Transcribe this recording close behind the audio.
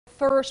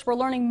first, we're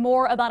learning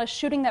more about a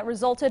shooting that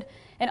resulted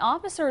in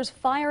officers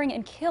firing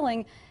and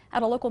killing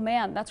at a local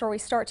man. That's where we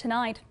start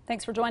tonight.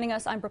 Thanks for joining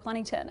us. I'm Brooke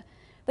Lennington.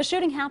 The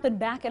shooting happened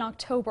back in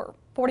October.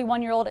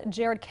 41-year-old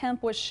Jared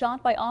Kemp was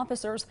shot by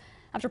officers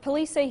after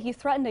police say he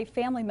threatened a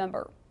family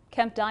member.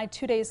 Kemp died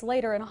 2 days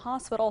later in a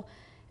hospital.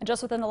 And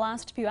just within the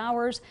last few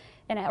hours,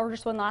 or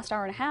just within the last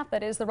hour and a half,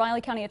 that is, the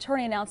Riley County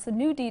Attorney announced the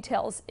new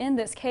details in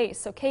this case.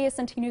 So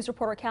KSNT News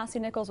reporter Cassie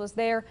Nichols was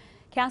there.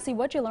 Cassie,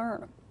 what'd you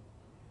learn?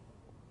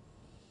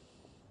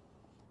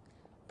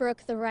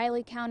 Brooke, the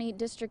Riley County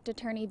District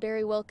Attorney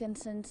Barry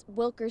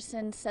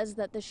Wilkerson says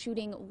that the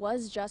shooting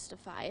was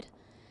justified.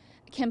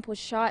 Kemp was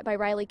shot by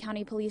Riley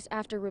County police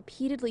after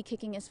repeatedly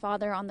kicking his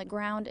father on the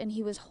ground, and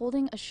he was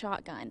holding a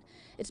shotgun.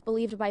 It's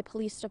believed by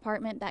police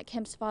department that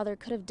Kemp's father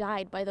could have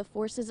died by the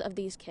forces of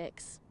these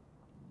kicks.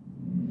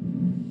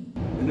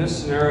 In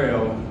this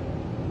scenario,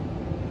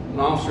 an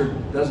officer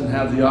doesn't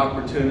have the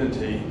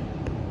opportunity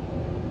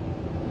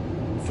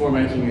before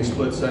making a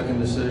split-second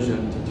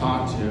decision to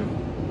talk to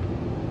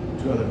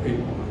other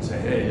people and say,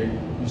 hey,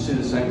 you see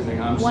the same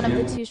thing I'm seeing? One of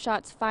the two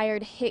shots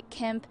fired hit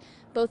Kemp.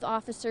 Both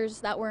officers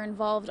that were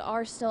involved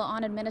are still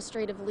on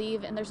administrative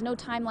leave, and there's no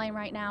timeline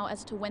right now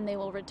as to when they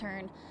will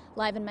return.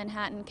 Live in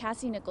Manhattan,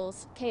 Cassie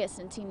Nichols,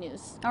 KSNT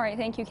News. All right,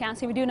 thank you,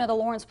 Cassie. We do know the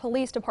Lawrence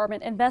Police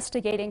Department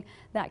investigating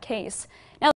that case. Now,